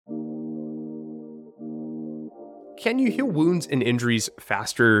Can you heal wounds and injuries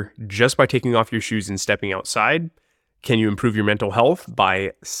faster just by taking off your shoes and stepping outside? Can you improve your mental health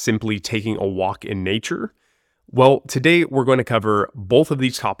by simply taking a walk in nature? Well, today we're going to cover both of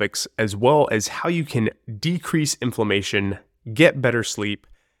these topics, as well as how you can decrease inflammation, get better sleep,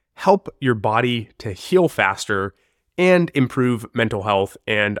 help your body to heal faster, and improve mental health,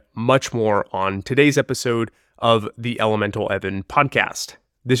 and much more on today's episode of the Elemental Evan podcast.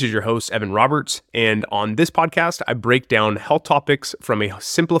 This is your host, Evan Roberts, and on this podcast, I break down health topics from a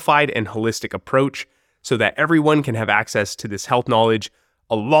simplified and holistic approach so that everyone can have access to this health knowledge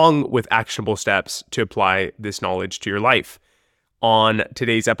along with actionable steps to apply this knowledge to your life. On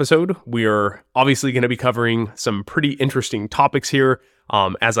today's episode, we are obviously going to be covering some pretty interesting topics here,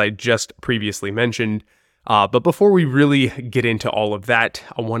 as I just previously mentioned. But before we really get into all of that,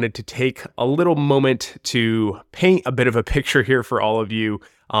 I wanted to take a little moment to paint a bit of a picture here for all of you,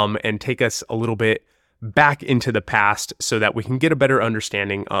 and take us a little bit back into the past so that we can get a better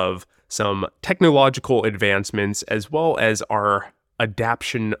understanding of some technological advancements as well as our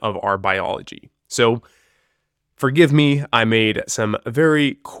adaptation of our biology. So forgive me, I made some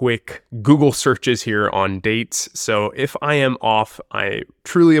very quick Google searches here on dates. So if I am off, I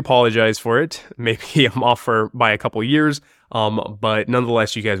truly apologize for it. Maybe I'm off by a couple years, but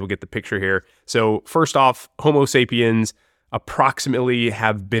nonetheless, you guys will get the picture here. So first off, Homo sapiens approximately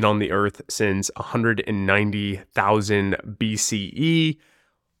have been on the earth since 190,000 BCE.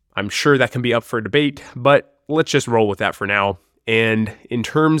 I'm sure that can be up for debate, but let's just roll with that for now. And in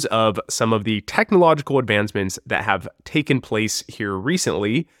terms of some of the technological advancements that have taken place here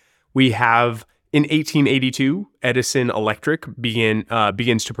recently, we have in 1882, Edison Electric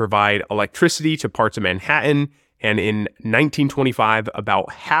begins to provide electricity to parts of Manhattan. And in 1925,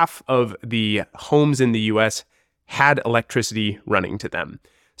 about half of the homes in the US had electricity running to them.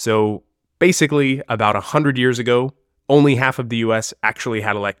 So basically, about 100 years ago, only half of the US actually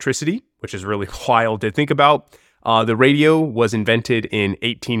had electricity, which is really wild to think about. The radio was invented in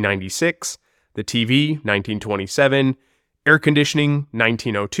 1896, the TV, 1927, air conditioning,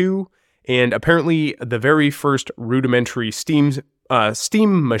 1902, and apparently the very first rudimentary steam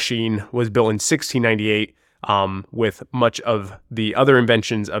machine was built in 1698, with much of the other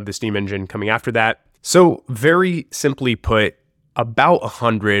inventions of the steam engine coming after that. So very simply put, about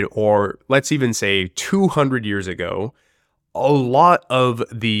 100, or let's even say 200 years ago, a lot of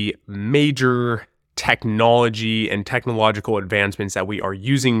the major technology and technological advancements that we are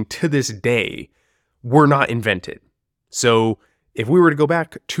using to this day were not invented. So if we were to go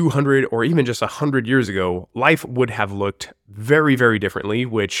back 200 or even just 100 years ago, life would have looked very, very differently,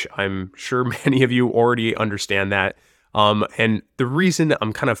 which I'm sure many of you already understand that. And the reason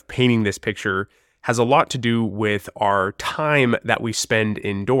I'm kind of painting this picture has a lot to do with our time that we spend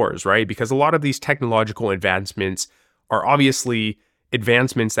indoors, right? Because a lot of these technological advancements are obviously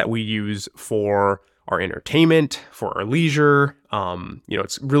advancements that we use for our entertainment, for our leisure.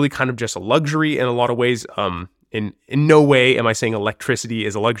 It's really kind of just a luxury in a lot of ways. In no way am I saying electricity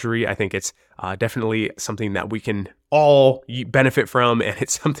is a luxury. I think it's definitely something that we can all benefit from, and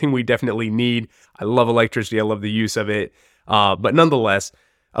it's something we definitely need. I love electricity. I love the use of it. But nonetheless,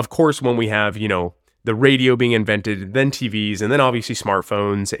 of course, when we have, the radio being invented, then TVs, and then obviously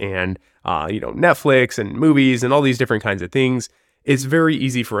smartphones and, Netflix and movies and all these different kinds of things, it's very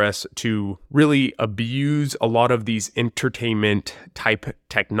easy for us to really abuse a lot of these entertainment type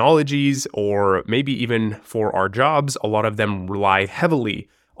technologies, or maybe even for our jobs, a lot of them rely heavily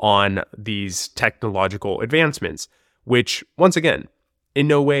on these technological advancements, which once again, in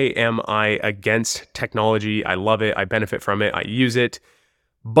no way am I against technology. I love it. I benefit from it. I use it.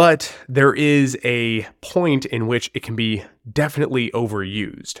 But there is a point in which it can be definitely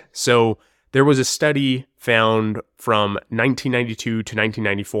overused. So there was a study found from 1992 to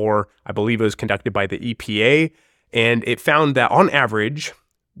 1994, I believe it was conducted by the EPA, and it found that on average,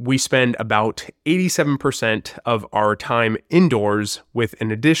 we spend about 87% of our time indoors with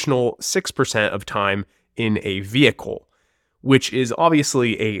an additional 6% of time in a vehicle, which is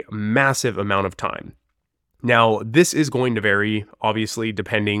obviously a massive amount of time. Now, this is going to vary, obviously,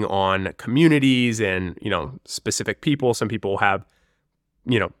 depending on communities and, specific people. Some people have,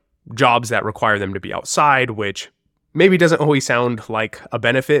 jobs that require them to be outside, which maybe doesn't always sound like a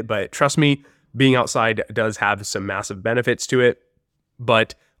benefit, but trust me, being outside does have some massive benefits to it.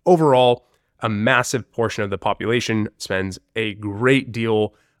 But overall, a massive portion of the population spends a great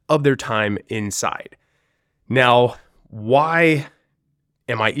deal of their time inside. Now, why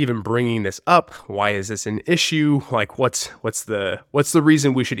am I even bringing this up? Why is this an issue? Like, what's the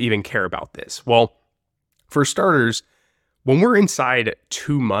reason we should even care about this? Well, for starters, when we're inside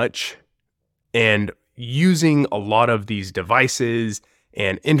too much and using a lot of these devices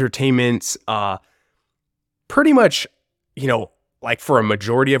and entertainments pretty much, like for a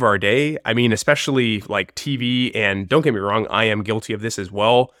majority of our day. I mean, especially like TV, and don't get me wrong, I am guilty of this as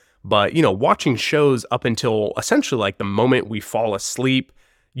well. But, watching shows up until essentially like the moment we fall asleep,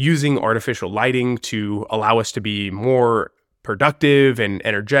 using artificial lighting to allow us to be more productive and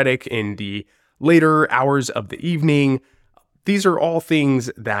energetic in the later hours of the evening. These are all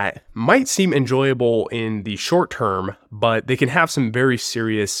things that might seem enjoyable in the short term, but they can have some very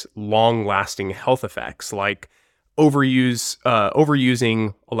serious, long-lasting health effects, like overusing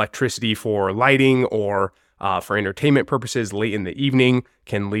electricity for lighting or for entertainment purposes late in the evening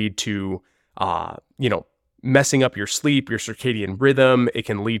can lead to, messing up your sleep, your circadian rhythm. It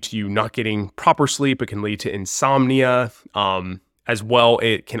can lead to you not getting proper sleep. It can lead to insomnia. As well,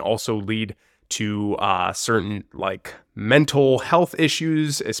 it can also lead to certain like mental health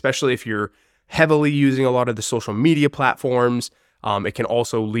issues, especially if you're heavily using a lot of the social media platforms. It can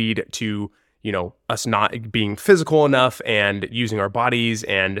also lead to, us not being physical enough and using our bodies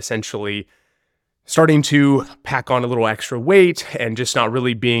and essentially starting to pack on a little extra weight and just not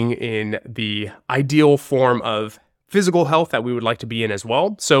really being in the ideal form of physical health that we would like to be in as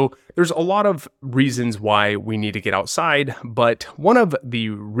well. So there's a lot of reasons why we need to get outside, but one of the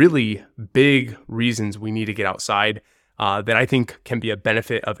really big reasons we need to get outside that I think can be a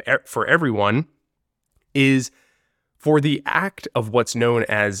benefit for everyone is for the act of what's known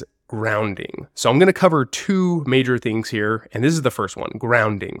as grounding. So I'm going to cover two major things here, and this is the first one,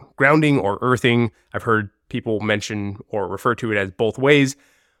 grounding. Grounding or earthing, I've heard people mention or refer to it as both ways,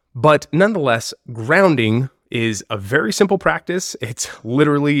 but nonetheless, grounding is a very simple practice. It's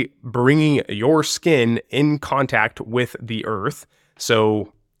literally bringing your skin in contact with the earth.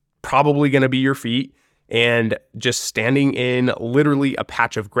 So probably going to be your feet, and just standing in literally a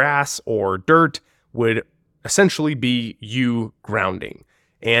patch of grass or dirt would essentially be you grounding.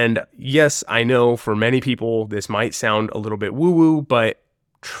 And yes, I know for many people, this might sound a little bit woo-woo, but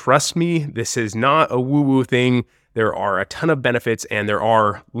trust me, this is not a woo-woo thing. There are a ton of benefits, and there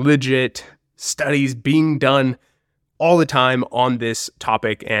are legit studies being done all the time on this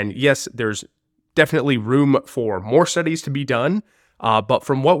topic. And yes, there's definitely room for more studies to be done. But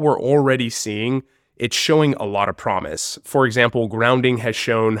from what we're already seeing, it's showing a lot of promise. For example, grounding has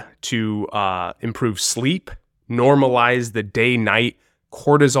shown to improve sleep, normalize the day-night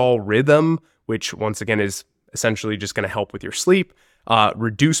cortisol rhythm, which once again is essentially just going to help with your sleep,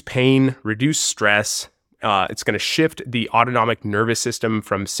 reduce pain, reduce stress. It's going to shift the autonomic nervous system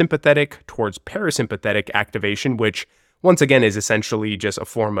from sympathetic towards parasympathetic activation, which once again is essentially just a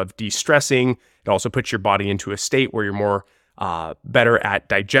form of de-stressing. It also puts your body into a state where you're more better at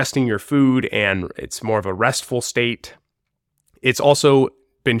digesting your food, and it's more of a restful state. It's also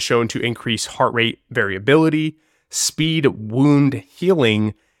been shown to increase heart rate variability, speed wound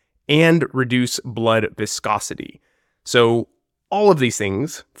healing, and reduce blood viscosity. So all of these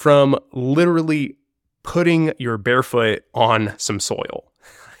things, from literally putting your barefoot on some soil.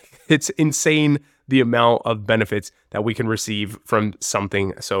 It's insane the amount of benefits that we can receive from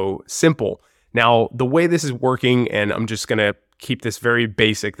something so simple. Now, the way this is working, and I'm just going to keep this very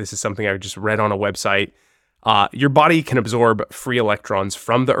basic. This is something I just read on a website. Your body can absorb free electrons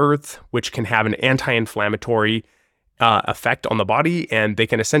from the earth, which can have an anti-inflammatory effect on the body, and they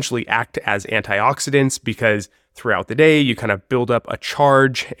can essentially act as antioxidants because throughout the day you kind of build up a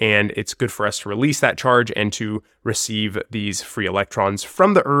charge, and it's good for us to release that charge and to receive these free electrons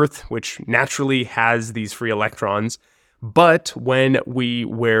from the earth, which naturally has these free electrons. But when we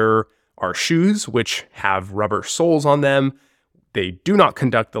wear our shoes, which have rubber soles on them, they do not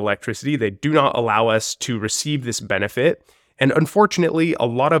conduct electricity. They do not allow us to receive this benefit. And unfortunately, a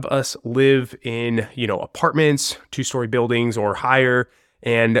lot of us live in, apartments, two-story buildings or higher,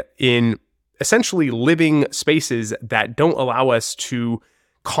 and in essentially living spaces that don't allow us to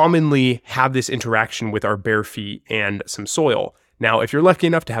commonly have this interaction with our bare feet and some soil. Now, if you're lucky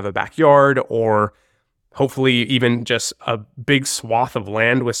enough to have a backyard, or hopefully even just a big swath of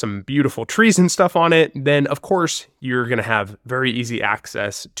land with some beautiful trees and stuff on it, then of course you're going to have very easy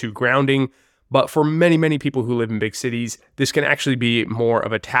access to grounding. But for many, many people who live in big cities, this can actually be more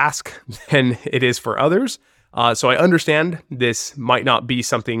of a task than it is for others. So I understand this might not be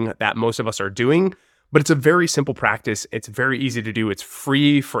something that most of us are doing, but it's a very simple practice. It's very easy to do. It's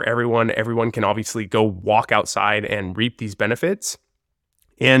free for everyone. Everyone can obviously go walk outside and reap these benefits.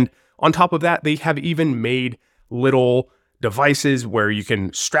 And on top of that, they have even made little devices where you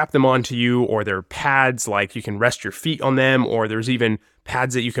can strap them onto you, or they're pads, like you can rest your feet on them, or there's even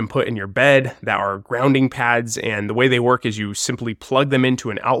pads that you can put in your bed that are grounding pads. And the way they work is you simply plug them into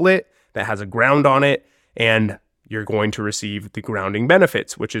an outlet that has a ground on it, and you're going to receive the grounding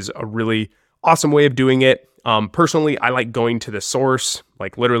benefits, which is a really awesome way of doing it. Personally, I like going to the source,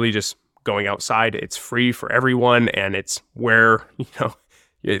 like literally just going outside. It's free for everyone, and it's where,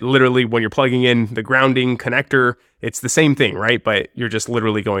 literally when you're plugging in the grounding connector, it's the same thing, right? But you're just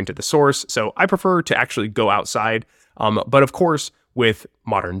literally going to the source. So I prefer to actually go outside. But of course, with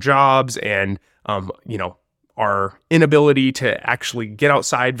modern jobs and, our inability to actually get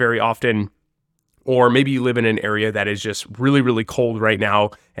outside very often, or maybe you live in an area that is just really, really cold right now,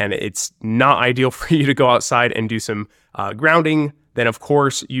 and it's not ideal for you to go outside and do some grounding, then of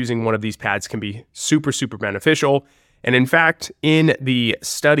course, using one of these pads can be super, super beneficial. And in fact, in the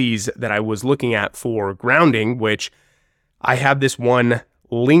studies that I was looking at for grounding, which I have this one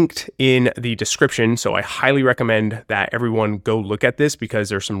linked in the description, so I highly recommend that everyone go look at this because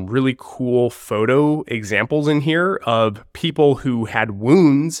there's some really cool photo examples in here of people who had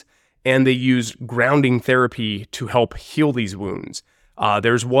wounds and they used grounding therapy to help heal these wounds.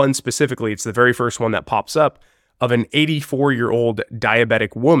 There's one specifically, it's the very first one that pops up, of an 84-year-old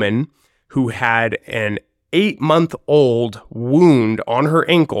diabetic woman who had an 8-month-old wound on her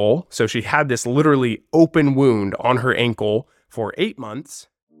ankle. So she had this literally open wound on her ankle for 8 months.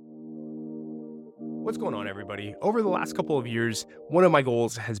 What's going on, everybody? Over the last couple of years, one of my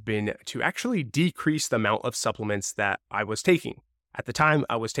goals has been to actually decrease the amount of supplements that I was taking. At the time,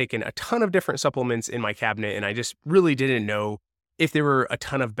 I was taking a ton of different supplements in my cabinet, and I just really didn't know if they were a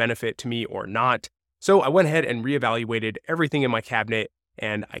ton of benefit to me or not. So I went ahead and reevaluated everything in my cabinet,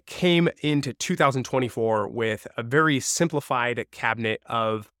 and I came into 2024 with a very simplified cabinet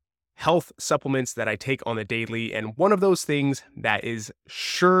of health supplements that I take on the daily. And one of those things that is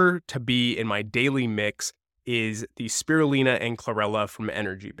sure to be in my daily mix is the spirulina and chlorella from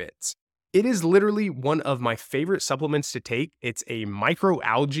Energy Bits. It is literally one of my favorite supplements to take. It's a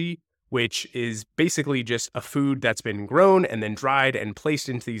microalgae, which is basically just a food that's been grown and then dried and placed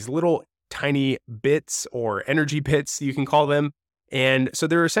into these little tiny bits, or energy bits, you can call them. And so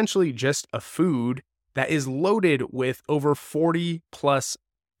they're essentially just a food that is loaded with over 40 plus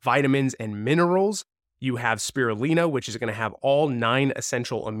vitamins and minerals. You have spirulina, which is going to have all 9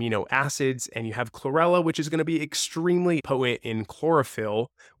 essential amino acids, and you have chlorella, which is going to be extremely potent in chlorophyll,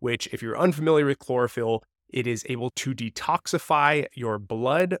 which, if you're unfamiliar with chlorophyll, it is able to detoxify your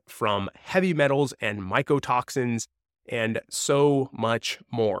blood from heavy metals and mycotoxins and so much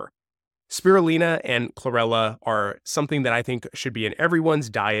more. Spirulina and chlorella are something that I think should be in everyone's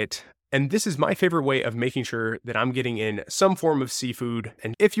diet. And this is my favorite way of making sure that I'm getting in some form of seafood.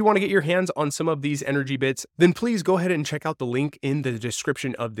 And if you want to get your hands on some of these Energy Bits, then please go ahead and check out the link in the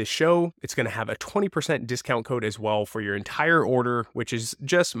description of this show. It's going to have a 20% discount code as well for your entire order, which is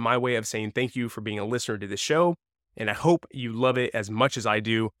just my way of saying thank you for being a listener to the show. And I hope you love it as much as I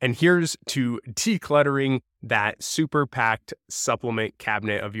do. And here's to decluttering that super packed supplement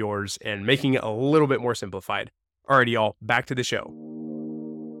cabinet of yours and making it a little bit more simplified. Alrighty, y'all, back to the show.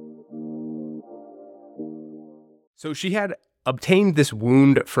 So she had obtained this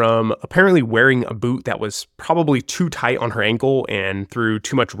wound from apparently wearing a boot that was probably too tight on her ankle, and through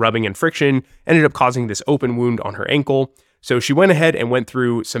too much rubbing and friction, ended up causing this open wound on her ankle. So she went ahead and went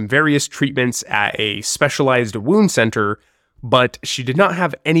through some various treatments at a specialized wound center, but she did not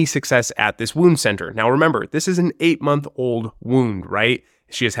have any success at this wound center. Now remember, this is an 8-month-old wound, right?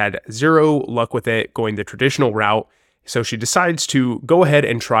 She has had zero luck with it going the traditional route. So she decides to go ahead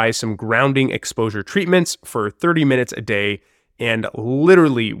and try some grounding exposure treatments for 30 minutes a day. And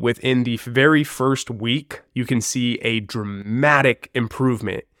literally within the very first week, you can see a dramatic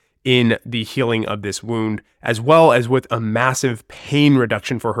improvement in the healing of this wound, as well as with a massive pain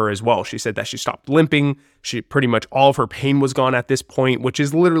reduction for her as well. She said that she stopped limping. Pretty much all of her pain was gone at this point, which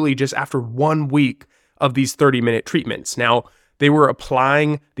is literally just after 1 week of these 30-minute treatments. Now, they were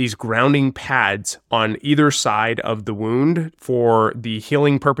applying these grounding pads on either side of the wound for the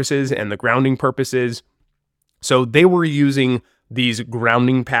healing purposes and the grounding purposes. So they were using these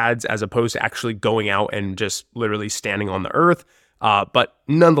grounding pads as opposed to actually going out and just literally standing on the earth. But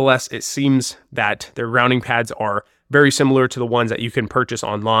nonetheless, it seems that their grounding pads are very similar to the ones that you can purchase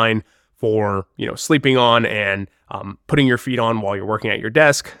online for, sleeping on and putting your feet on while you're working at your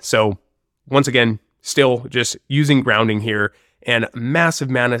desk. So once again, still just using grounding here, and massive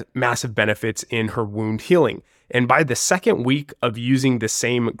benefits in her wound healing. And by the second week of using the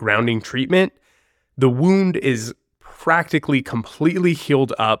same grounding treatment, the wound is practically completely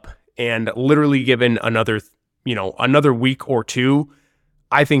healed up, and literally given another week or two,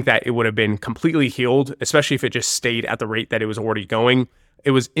 I think that it would have been completely healed, especially if it just stayed at the rate that it was already going.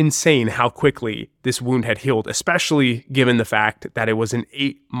 It was insane how quickly this wound had healed, especially given the fact that it was an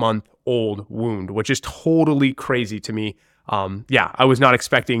 8-month-old old wound, which is totally crazy to me. I was not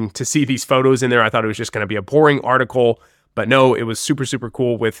expecting to see these photos in there. I thought it was just going to be a boring article, but no, it was super, super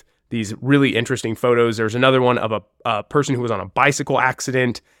cool with these really interesting photos. There's another one of a person who was on a bicycle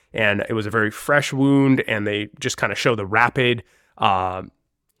accident, and it was a very fresh wound, and they just kind of show the rapid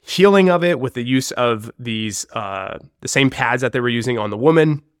healing of it with the use of these the same pads that they were using on the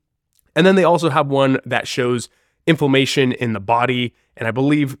woman. And then they also have one that shows inflammation in the body, and I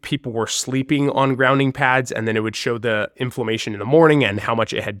believe people were sleeping on grounding pads, and then it would show the inflammation in the morning and how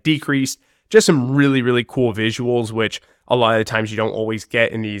much it had decreased. Just some really, really cool visuals, which a lot of the times you don't always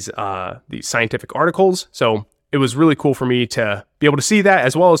get in these scientific articles. So it was really cool for me to be able to see that,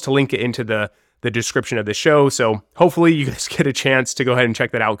 as well as to link it into the description of the show. So hopefully you guys get a chance to go ahead and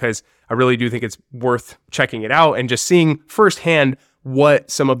check that out, because I really do think it's worth checking it out and just seeing firsthand what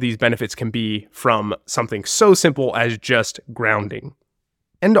some of these benefits can be from something so simple as just grounding.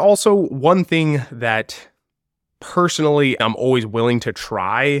 And also, one thing that personally I'm always willing to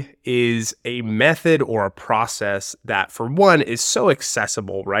try is a method or a process that, for one, is so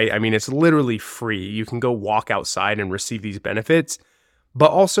accessible, right? I mean, it's literally free. You can go walk outside and receive these benefits, but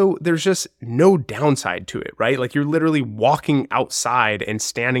also there's just no downside to it, right? Like, you're literally walking outside and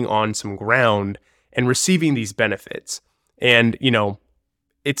standing on some ground and receiving these benefits. And,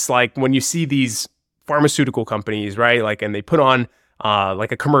 it's like when you see these pharmaceutical companies, right? Like, and they put on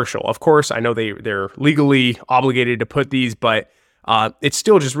like a commercial. Of course, I know they're legally obligated to put these, but it's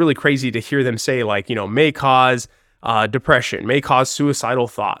still just really crazy to hear them say, like, may cause depression, may cause suicidal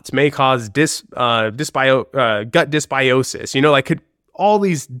thoughts, may cause gut dysbiosis, all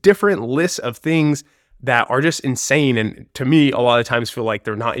these different lists of things that are just insane. And to me, a lot of times feel like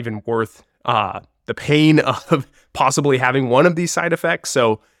they're not even worth the pain of possibly having one of these side effects.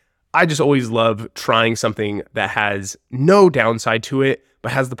 So I just always love trying something that has no downside to it,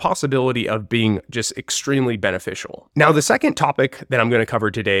 but has the possibility of being just extremely beneficial. Now, the second topic that I'm going to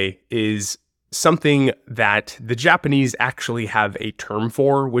cover today is something that the Japanese actually have a term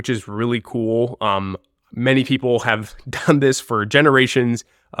for, which is really cool. Many people have done this for generations,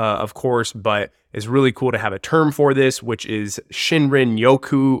 of course, but it's really cool to have a term for this, which is Shinrin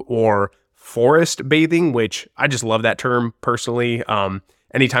Yoku, or forest bathing, which I just love that term personally.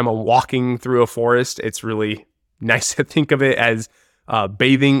 Anytime I'm walking through a forest, it's really nice to think of it as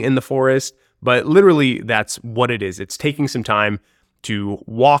bathing in the forest, but literally that's what it is. It's taking some time to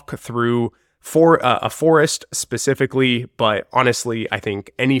walk through a forest specifically, but honestly, I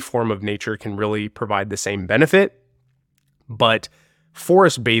think any form of nature can really provide the same benefit. But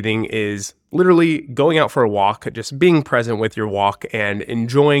forest bathing is literally going out for a walk, just being present with your walk and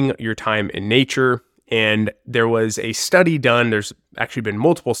enjoying your time in nature. And there was a study done. There's actually been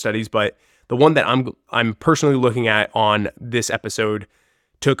multiple studies, but the one that I'm personally looking at on this episode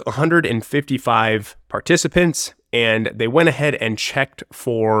took 155 participants, and they went ahead and checked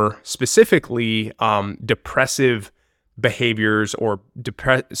for specifically depressive behaviors or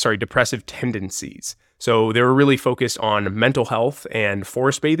depressive tendencies. So they were really focused on mental health and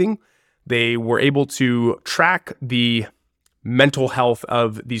forest bathing. They were able to track the mental health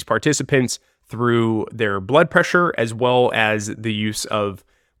of these participants through their blood pressure, as well as the use of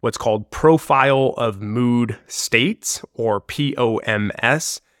what's called Profile of Mood States, or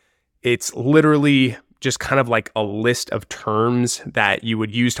POMS. It's literally just kind of like a list of terms that you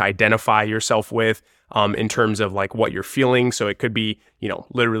would use to identify yourself with in terms of like what you're feeling. So it could be,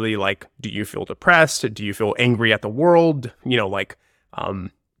 literally like, do you feel depressed? Do you feel angry at the world?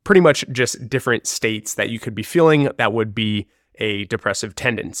 Pretty much just different states that you could be feeling that would be a depressive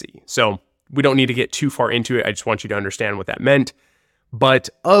tendency. So we don't need to get too far into it. I just want you to understand what that meant. But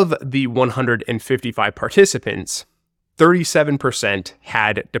of the 155 participants, 37%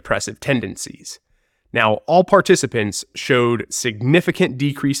 had depressive tendencies. Now, all participants showed significant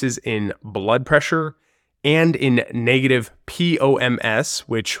decreases in blood pressure and in negative POMS,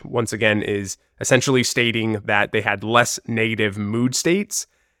 which once again is essentially stating that they had less negative mood states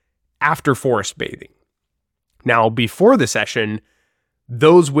after forest bathing. Now, before the session,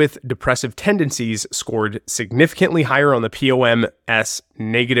 those with depressive tendencies scored significantly higher on the POMS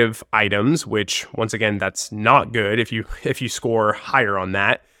negative items, which once again, that's not good if you score higher on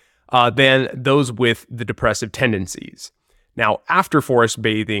that, than those with the depressive tendencies. Now, after forest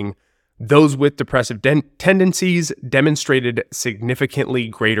bathing, those with depressive tendencies demonstrated significantly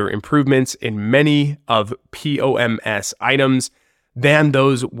greater improvements in many of POMS items than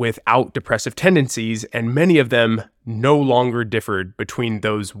those without depressive tendencies, and many of them no longer differed between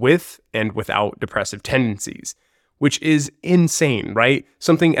those with and without depressive tendencies, which is insane, right?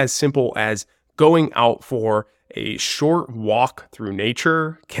 Something as simple as going out for a short walk through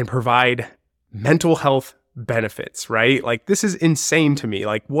nature can provide mental health benefits, right? Like, this is insane to me.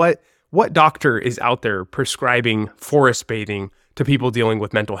 Like, what doctor is out there prescribing forest bathing to people dealing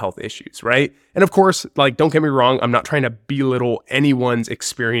with mental health issues, right? And of course, like, don't get me wrong, I'm not trying to belittle anyone's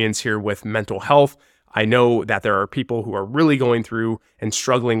experience here with mental health. I know that there are people who are really going through and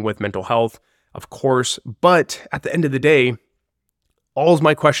struggling with mental health, of course, but at the end of the day,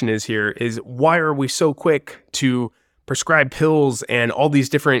 my question is here is, why are we so quick to prescribe pills and all these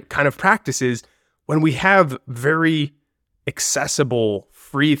different kind of practices when we have very accessible,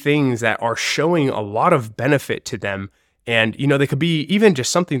 free things that are showing a lot of benefit to them? And, they could be even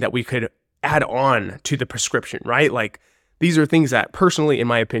just something that we could add on to the prescription, right? Like, these are things that personally, in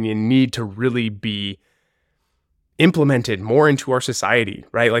my opinion, need to really be implemented more into our society,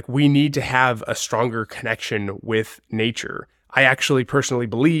 right? Like, we need to have a stronger connection with nature. I actually personally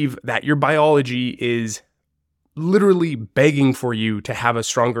believe that your biology is literally begging for you to have a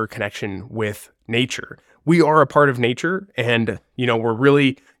stronger connection with nature. We are a part of nature, and, we're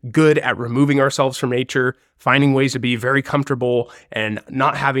really good at removing ourselves from nature, finding ways to be very comfortable and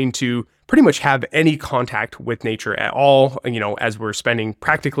not having to pretty much have any contact with nature at all, as we're spending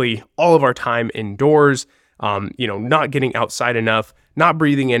practically all of our time indoors, not getting outside enough, not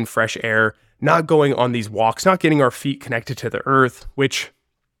breathing in fresh air, not going on these walks, not getting our feet connected to the earth, which,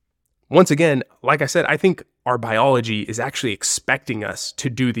 once again, like I said, I think our biology is actually expecting us to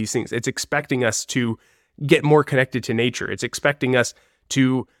do these things. It's expecting us to get more connected to nature. It's expecting us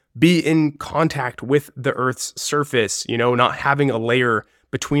to be in contact with the earth's surface, not having a layer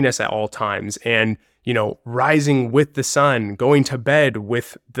between us at all times, and, rising with the sun, going to bed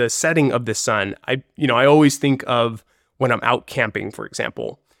with the setting of the sun. I always think of when I'm out camping, for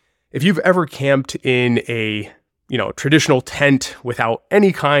example. If you've ever camped in a, traditional tent without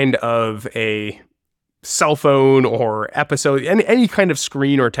any kind of a cell phone or episode, any kind of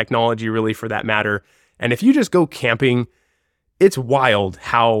screen or technology really for that matter, and if you just go camping, it's wild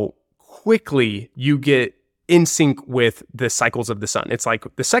how quickly you get in sync with the cycles of the sun. It's like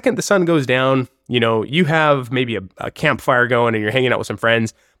the second the sun goes down, you have maybe a campfire going and you're hanging out with some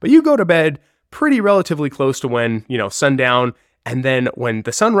friends, but you go to bed pretty relatively close to when, sundown. And then when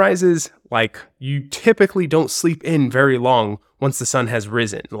the sun rises, like, you typically don't sleep in very long once the sun has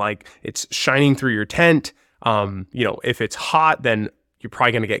risen. Like, it's shining through your tent. If it's hot, then you're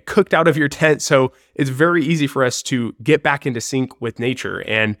probably going to get cooked out of your tent. So it's very easy for us to get back into sync with nature.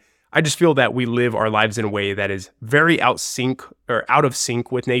 And I just feel that we live our lives in a way that is very out of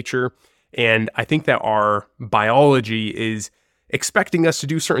sync with nature. And I think that our biology is expecting us to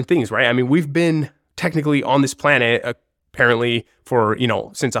do certain things, right? I mean, we've been technically on this planet apparently for,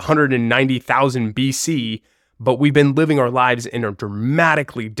 since 190,000 BC, but we've been living our lives in a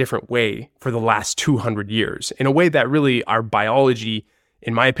dramatically different way for the last 200 years, in a way that really our biology,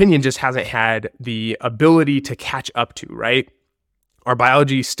 in my opinion, just hasn't had the ability to catch up to, right? Our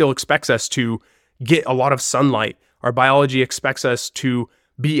biology still expects us to get a lot of sunlight. Our biology expects us to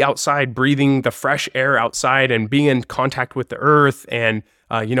be outside, breathing the fresh air outside and being in contact with the earth and,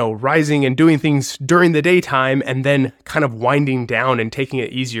 rising and doing things during the daytime and then kind of winding down and taking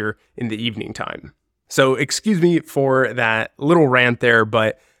it easier in the evening time. So excuse me for that little rant there,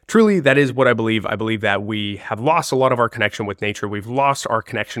 but truly that is what I believe. I believe that we have lost a lot of our connection with nature. We've lost our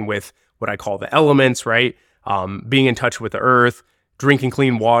connection with what I call the elements, right? Being in touch with the earth, drinking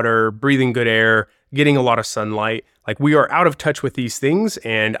clean water, breathing good air, getting a lot of sunlight. Like, we are out of touch with these things.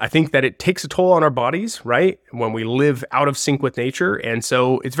 And I think that it takes a toll on our bodies, right? When we live out of sync with nature. And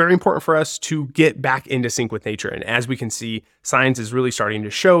so it's very important for us to get back into sync with nature. And as we can see, science is really starting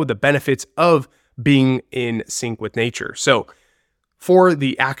to show the benefits of being in sync with nature. So for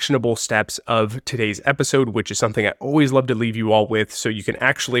the actionable steps of today's episode, which is something I always love to leave you all with so you can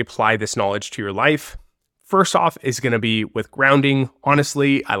actually apply this knowledge to your life. First off is going to be with grounding.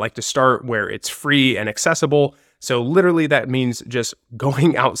 Honestly, I like to start where it's free and accessible. So literally that means just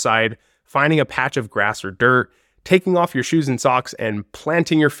going outside, finding a patch of grass or dirt, taking off your shoes and socks and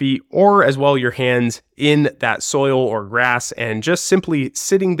planting your feet or as well your hands in that soil or grass and just simply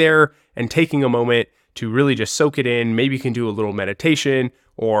sitting there and taking a moment to really just soak it in. Maybe you can do a little meditation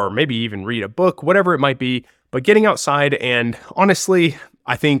or maybe even read a book, whatever it might be, but getting outside. And honestly,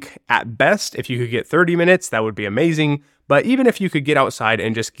 I think at best, if you could get 30 minutes, that would be amazing. But even if you could get outside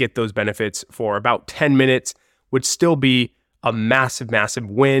and just get those benefits for about 10 minutes, would still be a massive, massive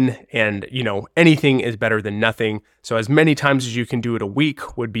win. And, anything is better than nothing. So as many times as you can do it a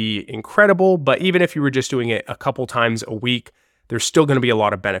week would be incredible. But even if you were just doing it a couple times a week, there's still going to be a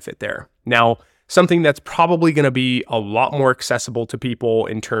lot of benefit there. Now, something that's probably going to be a lot more accessible to people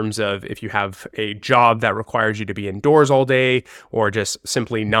in terms of if you have a job that requires you to be indoors all day, or just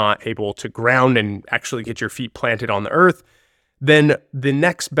simply not able to ground and actually get your feet planted on the earth. Then the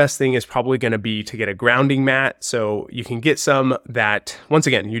next best thing is probably going to be to get a grounding mat. So you can get some that, once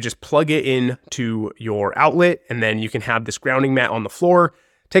again, you just plug it in to your outlet, and then you can have this grounding mat on the floor,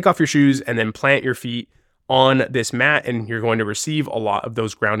 take off your shoes, and then plant your feet on this mat, and you're going to receive a lot of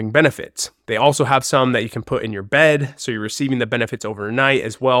those grounding benefits. They also have some that you can put in your bed, so you're receiving the benefits overnight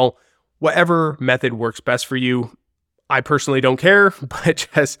as well. Whatever method works best for you. I personally don't care, but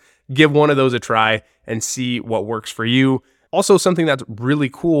just give one of those a try and see what works for you. Also, something that's really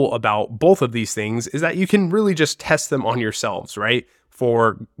cool about both of these things is that you can really just test them on yourselves, right?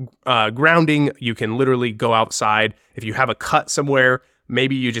 For grounding, you can literally go outside. If you have a cut somewhere,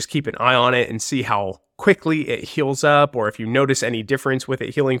 maybe you just keep an eye on it and see how quickly it heals up, or if you notice any difference with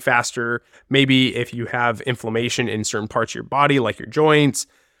it healing faster. Maybe if you have inflammation in certain parts of your body, like your joints,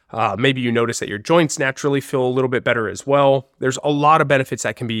 maybe you notice that your joints naturally feel a little bit better as well. There's a lot of benefits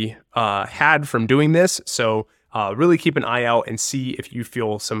that can be had from doing this. So really keep an eye out and see if you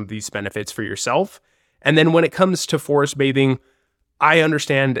feel some of these benefits for yourself. And then when it comes to forest bathing, I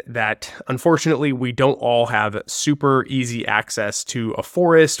understand that unfortunately we don't all have super easy access to a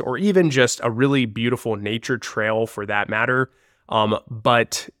forest or even just a really beautiful nature trail for that matter.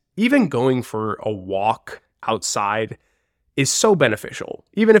 But even going for a walk outside is so beneficial.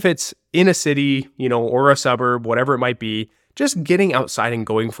 Even if it's in a city, or a suburb, whatever it might be, just getting outside and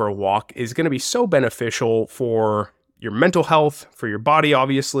going for a walk is going to be so beneficial for your mental health, for your body,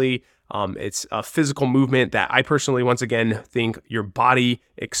 obviously. It's a physical movement that I personally, once again, think your body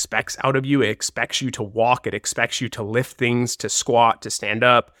expects out of you. It expects you to walk. It expects you to lift things, to squat, to stand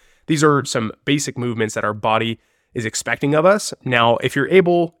up. These are some basic movements that our body is expecting of us. Now, if you're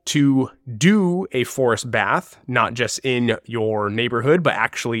able to do a forest bath, not just in your neighborhood, but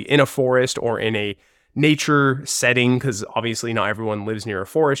actually in a forest or in a nature setting, because obviously not everyone lives near a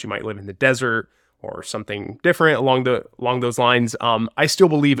forest. You might live in the desert or something different along those lines. I still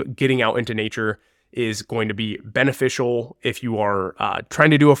believe getting out into nature is going to be beneficial. If you are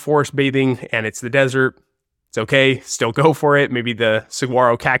trying to do a forest bathing and it's the desert, it's okay, still go for it. Maybe the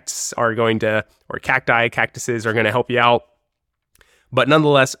saguaro cactuses are going to help you out. But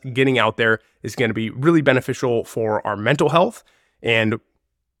nonetheless, getting out there is going to be really beneficial for our mental health. And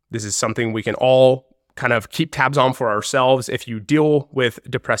this is something we can all kind of keep tabs on for ourselves. If you deal with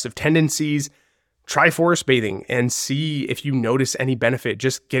depressive tendencies, try forest bathing and see if you notice any benefit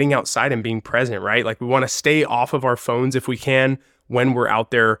just getting outside and being present, right? Like, we want to stay off of our phones if we can when we're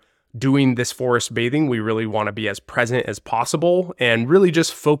out there doing this forest bathing. We really want to be as present as possible and really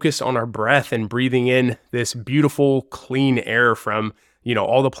just focus on our breath and breathing in this beautiful, clean air from,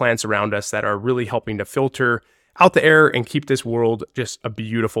 all the plants around us that are really helping to filter out the air and keep this world just a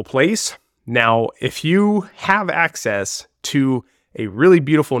beautiful place. Now, if you have access to a really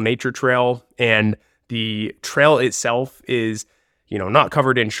beautiful nature trail and the trail itself is, not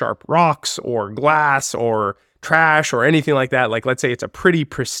covered in sharp rocks or glass or trash or anything like that, like let's say it's a pretty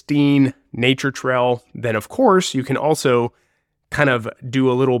pristine nature trail, then of course you can also kind of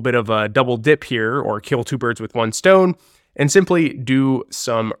do a little bit of a double dip here, or kill two birds with one stone, and simply do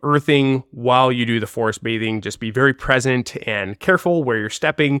some earthing while you do the forest bathing. Just be very present and careful where you're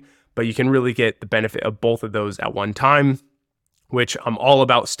stepping, but you can really get the benefit of both of those at one time, which I'm all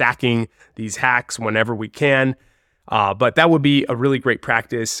about stacking these hacks whenever we can. But that would be a really great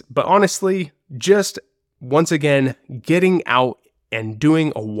practice. But honestly, just once again, getting out and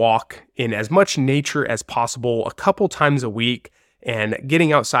doing a walk in as much nature as possible a couple times a week, and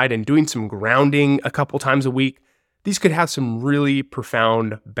getting outside and doing some grounding a couple times a week, these could have some really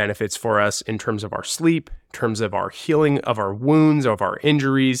profound benefits for us in terms of our sleep, in terms of our healing of our wounds, of our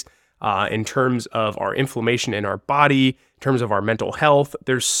injuries, in terms of our inflammation in our body, in terms of our mental health.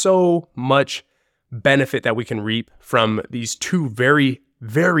 There's so much benefit that we can reap from these two very,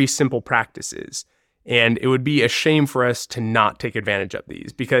 very simple practices. And it would be a shame for us to not take advantage of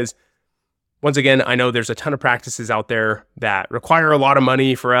these, because once again, I know there's a ton of practices out there that require a lot of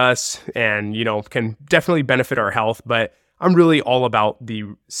money for us and, can definitely benefit our health. But I'm really all about the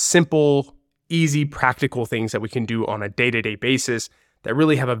simple, easy, practical things that we can do on a day-to-day basis that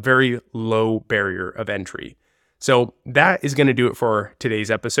really have a very low barrier of entry. So that is going to do it for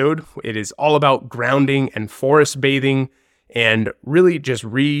today's episode. It is all about grounding and forest bathing and really just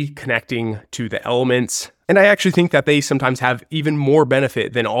reconnecting to the elements. And I actually think that they sometimes have even more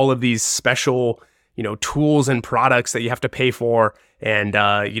benefit than all of these special, tools and products that you have to pay for and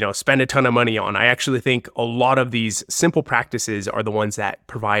spend a ton of money on. I actually think a lot of these simple practices are the ones that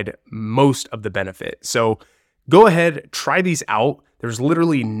provide most of the benefit. So go ahead, try these out. There's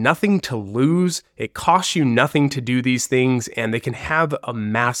literally nothing to lose. It costs you nothing to do these things, and they can have a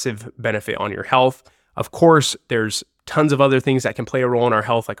massive benefit on your health. Of course, there's tons of other things that can play a role in our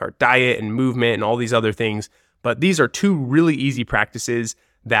health, like our diet and movement and all these other things. But these are two really easy practices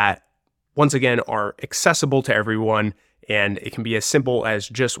that, once again, are accessible to everyone, and it can be as simple as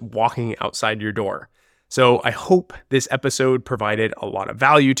just walking outside your door. So I hope this episode provided a lot of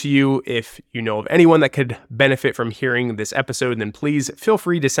value to you. If you know of anyone that could benefit from hearing this episode, then please feel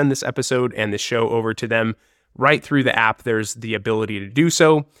free to send this episode and the show over to them. Right through the app, there's the ability to do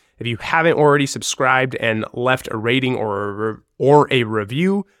so. If you haven't already subscribed and left a rating or a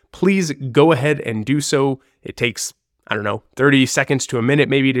review, please go ahead and do so. It takes, 30 seconds to a minute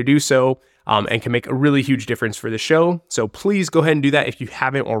maybe to do so, and can make a really huge difference for the show. So please go ahead and do that if you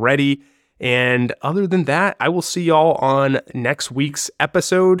haven't already. And other than that, I will see y'all on next week's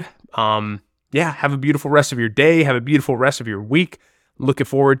episode. Have a beautiful rest of your day. Have a beautiful rest of your week. Looking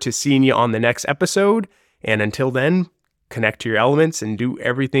forward to seeing you on the next episode. And until then, connect to your elements and do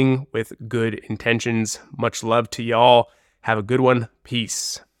everything with good intentions. Much love to y'all. Have a good one.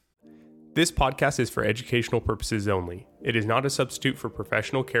 Peace. This podcast is for educational purposes only. It is not a substitute for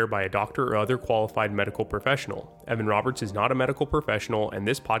professional care by a doctor or other qualified medical professional. Evan Roberts is not a medical professional, and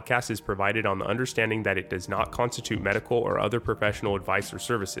this podcast is provided on the understanding that it does not constitute medical or other professional advice or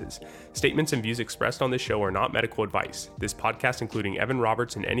services. Statements and views expressed on this show are not medical advice. This podcast, including Evan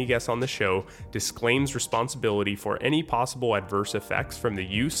Roberts and any guests on the show, disclaims responsibility for any possible adverse effects from the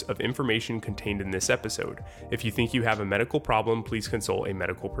use of information contained in this episode. If you think you have a medical problem, please consult a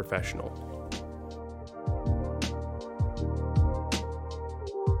medical professional.